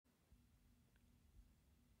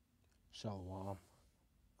Shalom.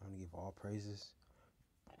 I'm going to give all praises,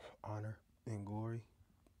 honor, and glory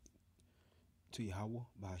to Yahweh,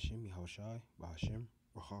 Bahashim, Yahushai, Bahashim,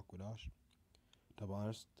 Ruach HaKodesh. Double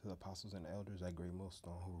honors to the apostles and elders at Great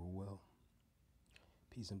Millstone who rule well.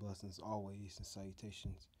 Peace and blessings always, and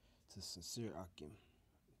salutations to sincere Akim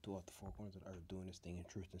throughout the four corners of the earth, doing this thing in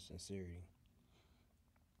truth and sincerity.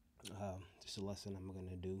 Just a lesson I'm going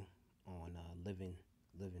to do on living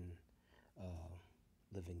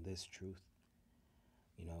this truth.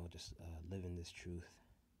 Living this truth,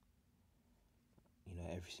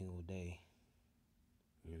 every single day,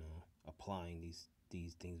 applying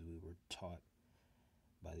these things we were taught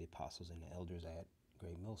by the apostles and the elders at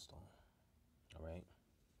Great Millstone, all right,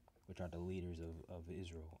 which are the leaders of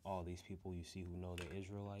Israel. All these people you see who know the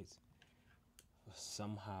Israelites,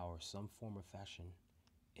 somehow or some form or fashion,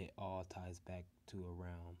 it all ties back to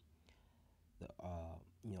around the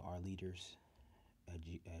our leaders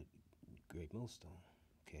at Great Millstone,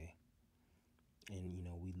 okay? And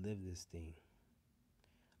we live this thing,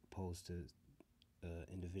 opposed to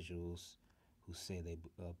individuals who say they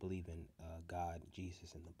believe in God,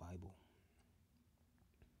 Jesus, and the Bible.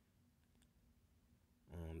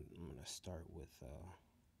 I'm going to start with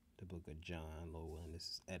the book of John, Lord willing. This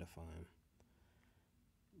is edifying.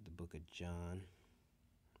 The book of John,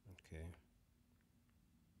 okay.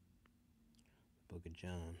 The book of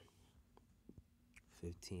John,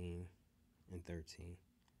 15 and 13.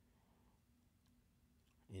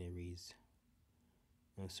 And it reads,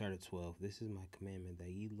 I'm going to start at 12. This is my commandment, that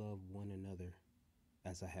ye love one another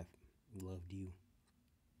as I have loved you.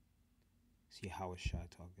 See how it's shy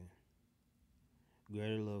talking.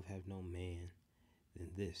 Greater love have no man than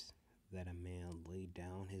this, that a man lay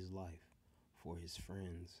down his life for his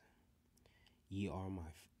friends. Ye are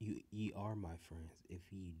my friends,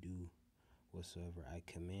 if ye do whatsoever I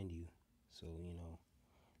command you. So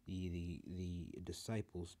the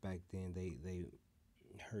disciples back then, they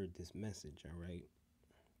heard this message, all right,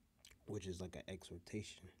 which is like an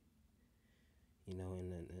exhortation, and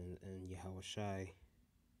Yahushai,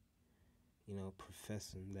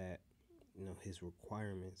 professing that his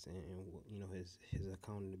requirements and his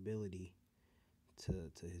accountability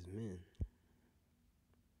to his men.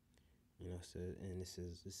 So, and this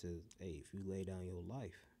is, hey, if you lay down your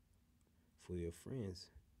life for your friends,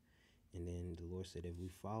 and then the Lord said, if we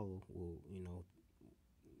follow,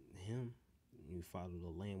 him, you follow the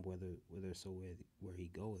Lamb, where he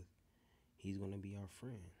goeth, he's gonna be our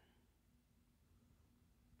friend.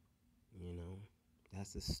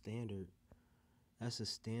 That's the standard. That's the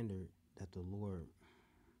standard that the Lord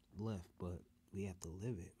left, but we have to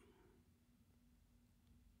live it.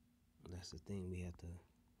 That's the thing. We have to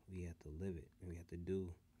live it, and we have to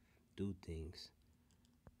do things.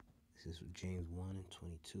 This is James 1 and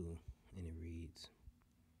 22, and it reads,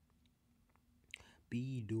 be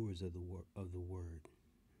ye doers of the word,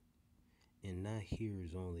 and not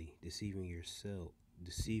hearers only, deceiving your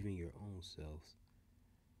own selves.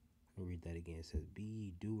 I'll read that again. It says, be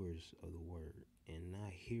ye doers of the word, and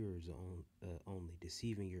not hearers only,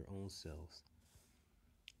 deceiving your own selves.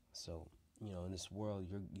 So, in this world,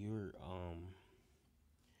 you're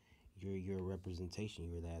a representation.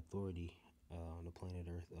 You're the authority on the planet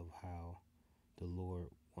Earth of how the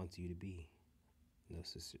Lord wants you to be.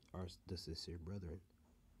 The sincere brethren.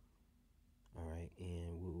 All right,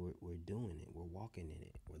 and we're doing it. We're walking in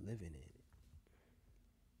it. We're living in it.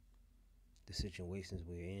 The situations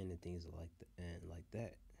we're in and things like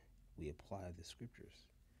that, we apply the scriptures.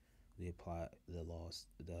 We apply the laws,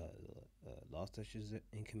 laws, statutes,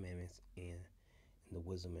 and commandments, and the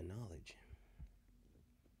wisdom and knowledge.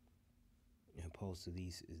 And opposed to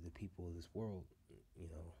these is the people of this world.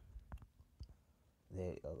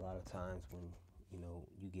 That a lot of times when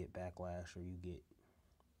you get backlash, or you get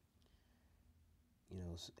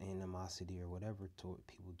animosity or whatever toward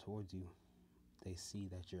people towards you, they see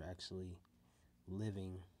that you're actually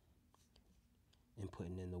living and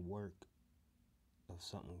putting in the work of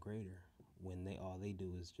something greater, when all they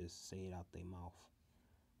do is just say it out their mouth,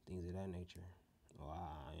 things of that nature. Oh,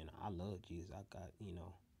 I love Jesus.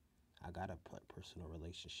 I got a personal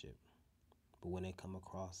relationship. But when they come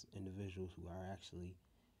across individuals who are actually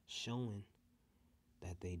showing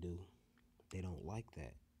that they do, they don't like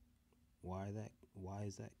that. Why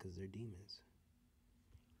is that? Because they're demons.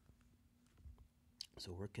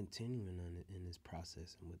 So we're continuing in this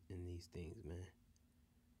process and in these things, man.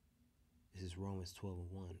 This is Romans 12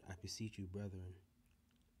 and 1. I beseech you, brethren.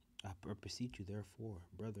 I beseech you, therefore,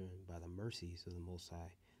 brethren, by the mercies of the Most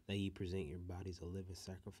High, that ye present your bodies a living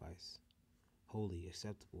sacrifice, holy,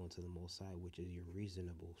 acceptable unto the Most High, which is your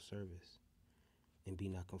reasonable service. And be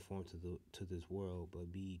not conformed to this world,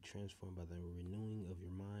 but be transformed by the renewing of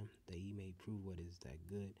your mind, that ye may prove what is that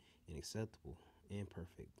good and acceptable and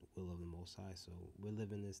perfect will of the Most High. So we're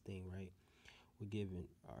living this thing, right? We're giving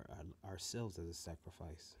ourselves as a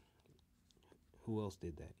sacrifice. Who else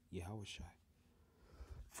did that? Yahweh Shai.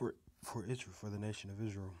 For Israel, for the nation of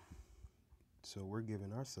Israel. So we're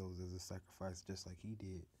giving ourselves as a sacrifice just like he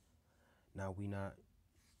did. Now we not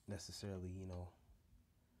necessarily,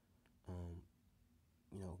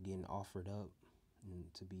 getting offered up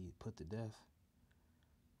and to be put to death.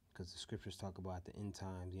 Because the scriptures talk about at the end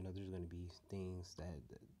times, there's going to be things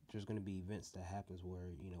there's going to be events that happens where,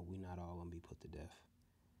 we not all going to be put to death.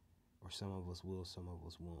 Or some of us will, some of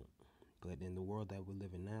us won't. But in the world that we're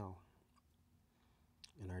living now,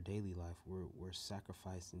 in our daily life, we're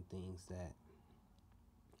sacrificing things that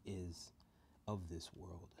is of this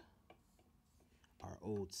world. Our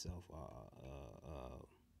old self,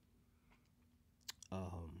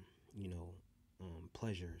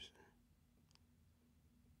 pleasures,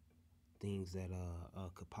 things that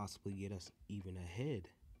could possibly get us even ahead,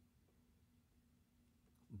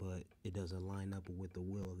 but it doesn't line up with the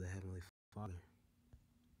will of the Heavenly Father.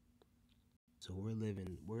 So we're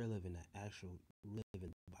living an actual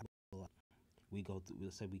living Bible. We go through.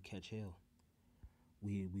 Let's say we catch hell.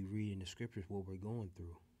 We read in the scriptures what we're going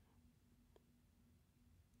through.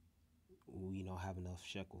 We don't have enough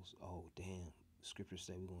shekels. Oh damn! The scriptures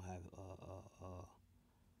say we're gonna have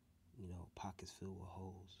pockets filled with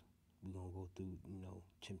holes. We're gonna go through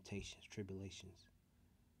temptations, tribulations,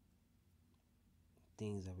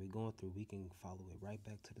 things that we're going through. We can follow it right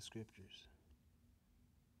back to the scriptures.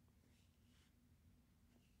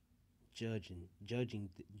 Judging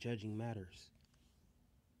matters.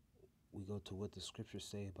 We go to what the scriptures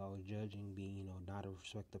say about judging being, not a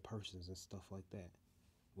respect of persons and stuff like that.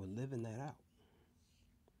 We're living that out.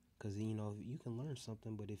 Because, you can learn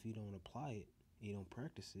something, but if you don't apply it, you don't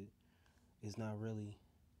practice it, it's not really,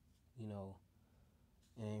 it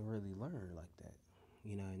ain't really learned like that.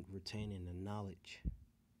 And retaining the knowledge.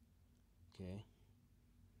 Okay?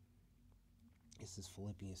 This is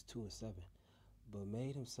Philippians 2:7. But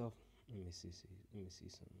made himself, let me see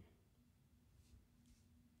something.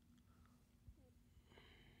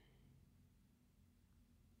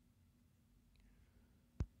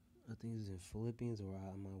 I think it's in Philippians, or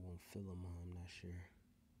I might want Philemon, I'm not sure.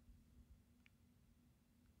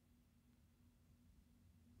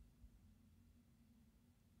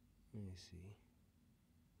 Let me see.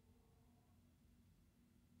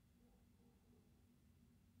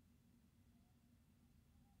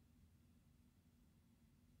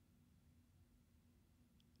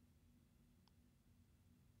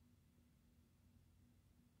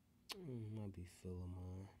 Might be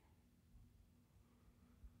Philemon.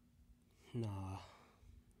 Nah,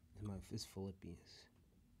 it's Philippians.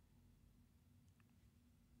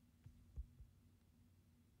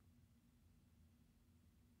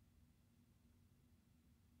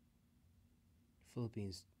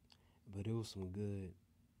 Philippians, but there was some good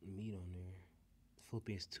meat on there.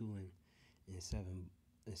 Philippians 2:7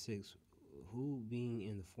 and 6. Who being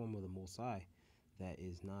in the form of the Most High, that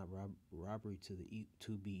is not robbery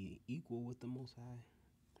to be equal with the Most High,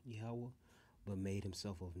 Yahweh, but made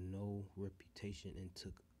himself of no reputation and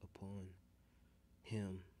took upon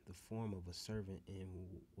him the form of a servant and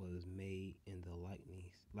was made in the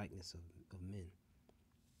likeness of men.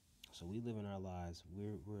 So we live in our lives.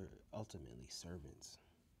 We're ultimately servants.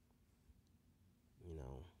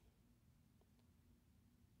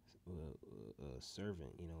 A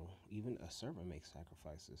servant. Even a servant makes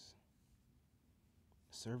sacrifices.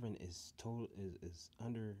 A servant is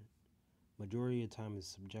under majority of the time is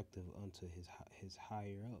subjective unto his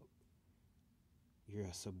higher up. You're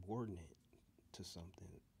a subordinate to something.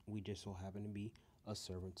 We just so happen to be a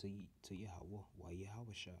servant to Yahweh. Why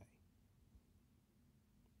Yahweh Shai?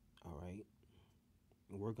 All right.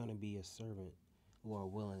 We're going to be a servant who are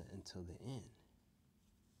willing until the end.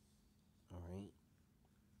 All right.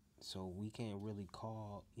 So we can't really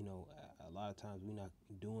call, a lot of times we're not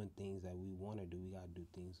doing things that we want to do. We got to do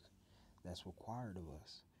things that's required of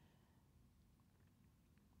us.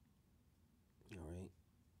 All right.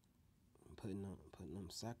 Putting them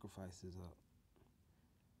sacrifices up.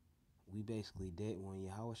 We basically dead when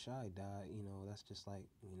Yahweh Shai died. That's just like,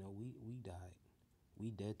 we died.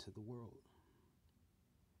 We dead to the world.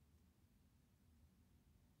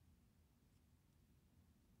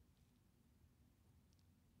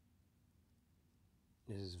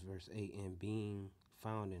 This is verse 8. And being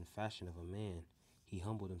found in fashion of a man, he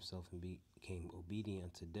humbled himself and became obedient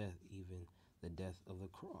unto death, even the death of the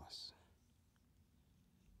cross.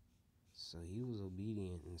 So he was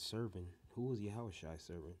obedient and serving. Who was Yahushua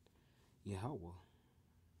serving? Yahweh.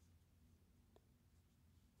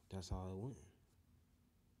 That's how it went.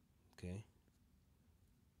 Okay.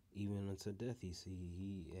 Even unto death, he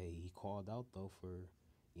called out though for,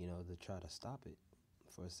 to try to stop it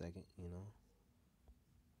for a second,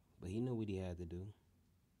 But he knew what he had to do.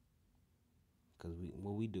 Cause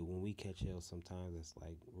what we do when we catch hell, sometimes it's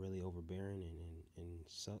like really overbearing and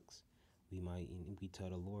sucks. We tell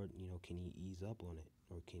the Lord, can he ease up on it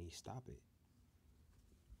or can he stop it?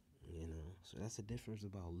 So that's the difference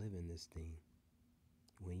about living this thing.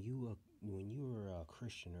 When you're a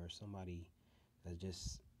Christian or somebody that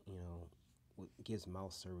just gives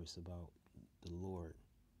mouth service about the Lord,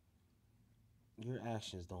 your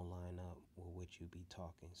actions don't line up with what you be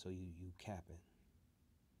talking. So you capping.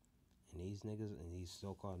 And these niggas and these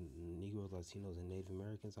so-called Negroes, Latinos, and Native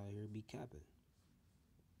Americans out here be capping.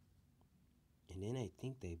 And then they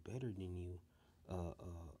think they better than you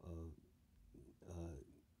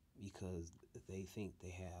because they think they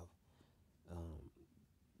have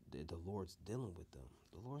the Lord's dealing with them.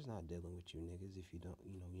 The Lord's not dealing with you niggas if you don't,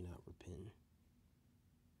 you're not repenting.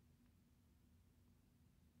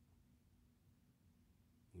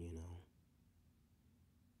 Let me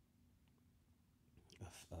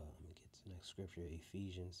get to the next scripture,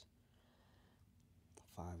 Ephesians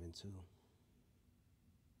 5:2.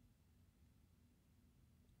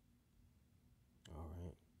 All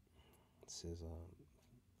right. It says,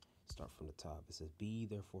 start from the top. It says, be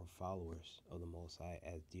therefore followers of the Most High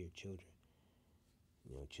as dear children.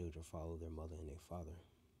 Children follow their mother and their father.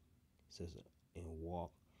 It says, and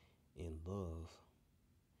walk in love.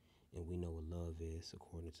 And we know what love is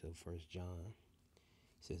according to 1 John.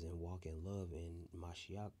 It says, and walk in love, and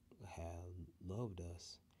Mashiach have loved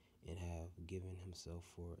us and have given himself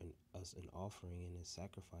for us an offering and a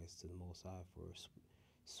sacrifice to the Most High for a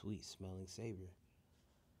sweet smelling Savior.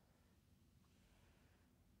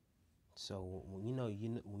 So when you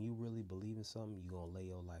really believe in something, you're gonna lay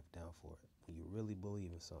your life down for it. When you really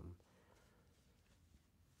believe in something,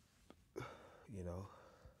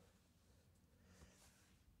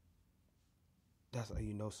 that's how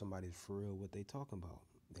you know somebody's for real what they talking about.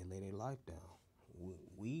 They lay their life down.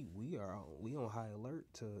 We on high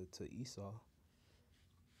alert to Esau.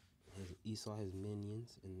 Esau has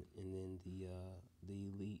minions, and then the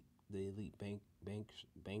elite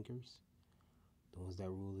bankers, the ones that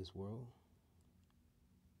rule this world.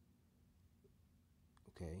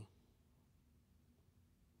 Okay.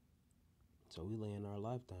 So we laying our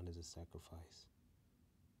life down as a sacrifice.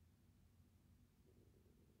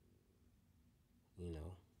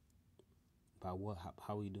 By what?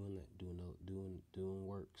 How we doing that? Doing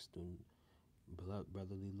works, doing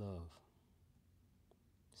brotherly love.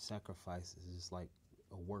 Sacrifices is like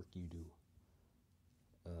a work you do.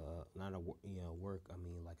 Not a work. I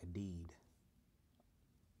mean like a deed,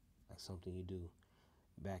 like something you do.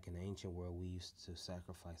 Back in the ancient world, we used to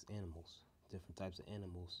sacrifice animals, different types of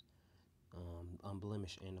animals,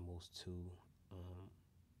 unblemished animals, to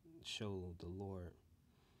show the Lord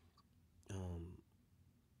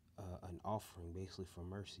an offering, basically for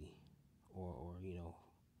mercy, or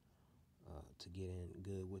to get in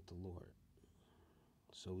good with the Lord.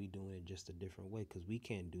 So we doing it just a different way, because we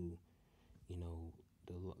can't do,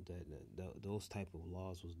 those type of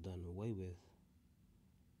laws was done away with.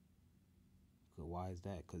 Why is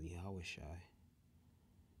that? Because Yahweh shy.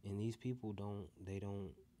 And these people the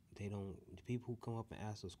people who come up and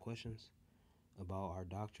ask us questions about our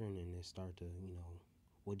doctrine, and they start to,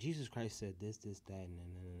 well, Jesus Christ said this, that, and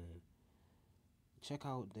check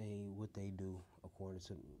out what they do according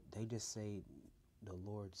to, they just say the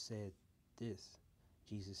Lord said this,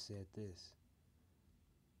 Jesus said this.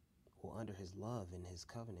 Well, under his love and his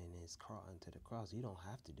covenant and his cross, unto the cross, you don't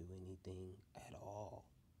have to do anything at all.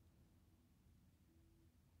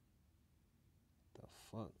 The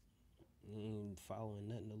fuck? You ain't following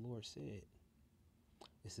nothing the Lord said.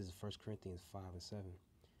 This is 1 Corinthians 5:7.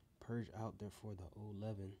 Purge out therefore the old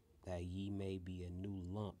leaven, that ye may be a new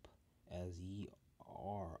lump, as ye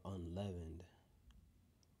are unleavened.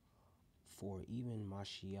 For even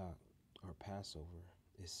Mashiach, our Passover,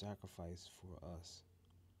 is sacrificed for us.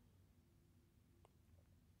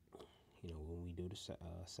 When we do the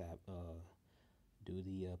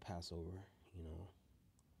Passover,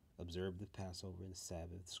 observe the Passover and the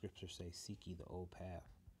Sabbath. Scripture say, seek ye the old path,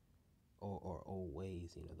 or old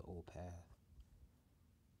ways, the old path.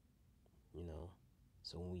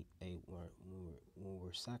 So when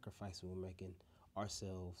we're sacrificing, we're making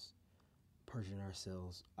ourselves, purging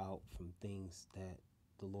ourselves out from things that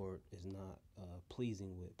the Lord is not pleased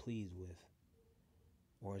with.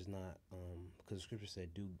 or it's not, because the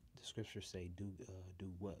scripture say do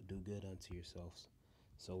good unto yourselves.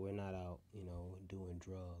 So we're not out, doing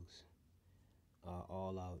drugs,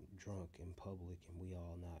 all out drunk in public, and we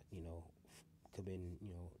all not, committing,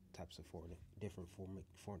 types of different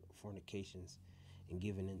fornications and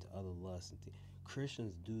giving into other lusts.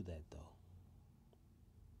 Christians do that though.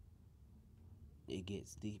 It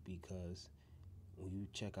gets deep because when you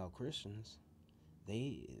check out Christians,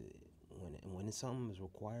 they when something is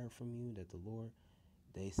required from you that the Lord,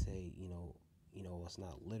 they say, it's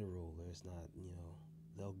not literal, or it's not,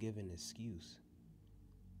 they'll give an excuse.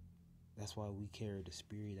 That's why we carry the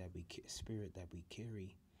spirit that we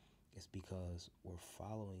carry. It's because we're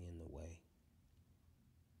following in the way.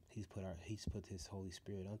 He's put his Holy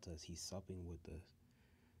Spirit unto us. He's supping with us.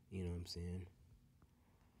 You know what I'm saying?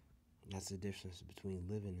 That's the difference between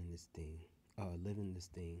living this thing, other than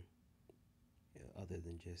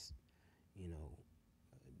just,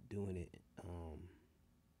 doing it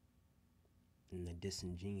in a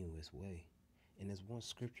disingenuous way. And there's one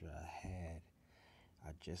scripture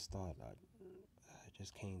I just thought, it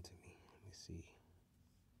just came to me. Let me see.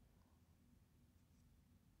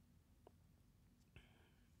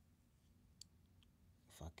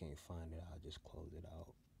 If I can't find it, I'll just close it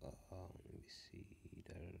out. Let me see.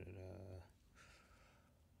 Da, da, da, da.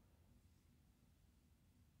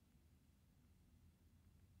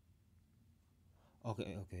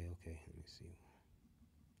 Okay. Let me see.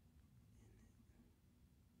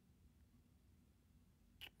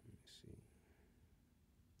 Let me see.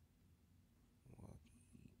 Walk ye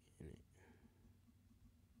in it.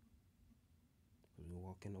 We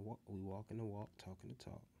walking the walk. We walking the walk, talking the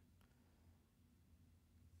talk.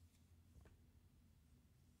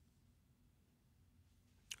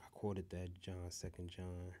 I quoted that Second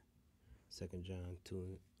John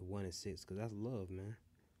 2:1-6, because that's love, man.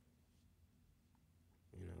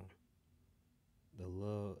 You know, the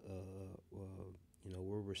love.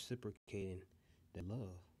 We're reciprocating that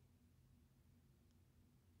love.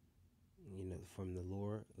 From the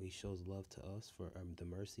Lord, He shows love to us for the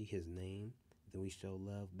mercy, His name. Then we show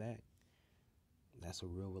love back. That's a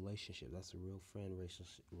real relationship. That's a real friend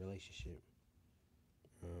relationship.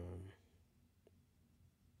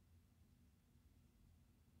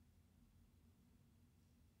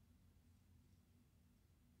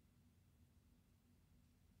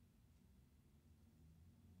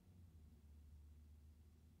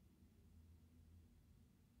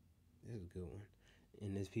 This is a good one.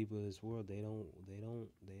 And there's people in this world, they don't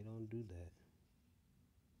do that.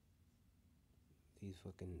 These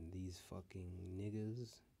fucking niggas,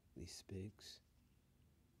 these spics,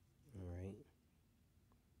 all right,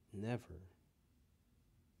 never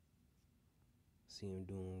see them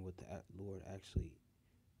doing what the Lord actually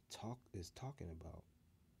is talking about.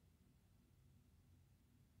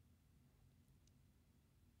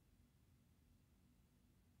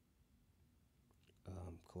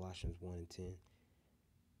 Colossians 1:10.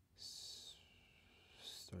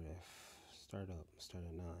 Start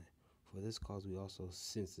at 9. For this cause we also,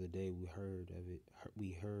 since the day we heard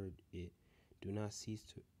it, do not cease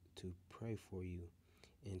to pray for you,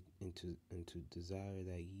 and to desire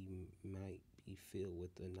that ye might be filled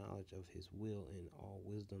with the knowledge of His will in all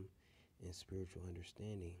wisdom and spiritual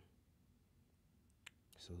understanding.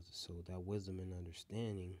 So that wisdom and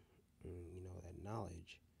understanding, that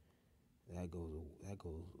knowledge, that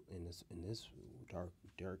goes in this dark,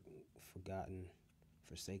 forgotten,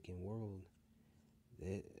 forsaken world.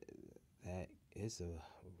 That is a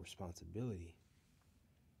responsibility.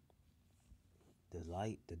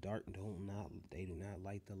 The dark do not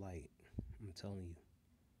light the light. I'm telling you.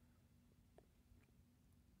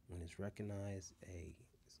 When it's recognized, it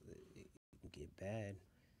can get bad.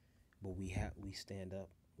 But we stand up.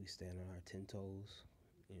 We stand on our 10 toes,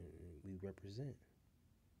 and we represent.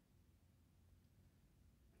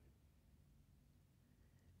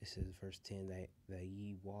 It says, verse 10, that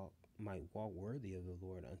ye might walk worthy of the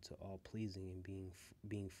Lord, unto all pleasing, and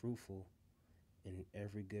being fruitful in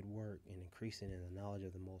every good work, and increasing in the knowledge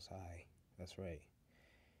of the Most High. That's right.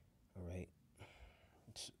 All right.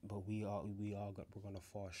 But we're gonna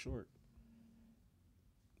fall short.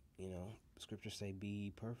 Scriptures say, "Be ye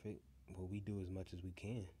perfect," but we do as much as we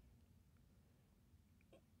can.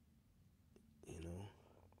 It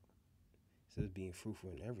says, being fruitful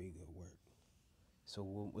in every good work.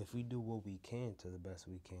 So if we do what we can to the best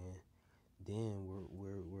we can, then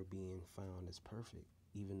we're being found as perfect,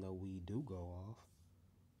 even though we do go off.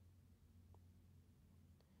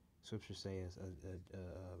 Scripture says a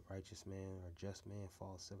righteous man or just man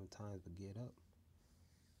falls 7 times but get up.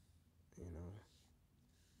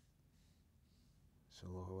 So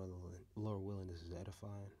Lord willing, this is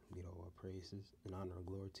edifying. Get all our praises and honor and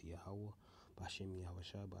glory to Yahweh, Bashem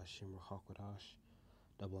Yahushua, Bashem Ruach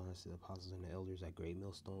Double honors to the apostles and the elders at Great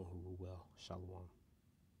Millstone who rule well. Shalom.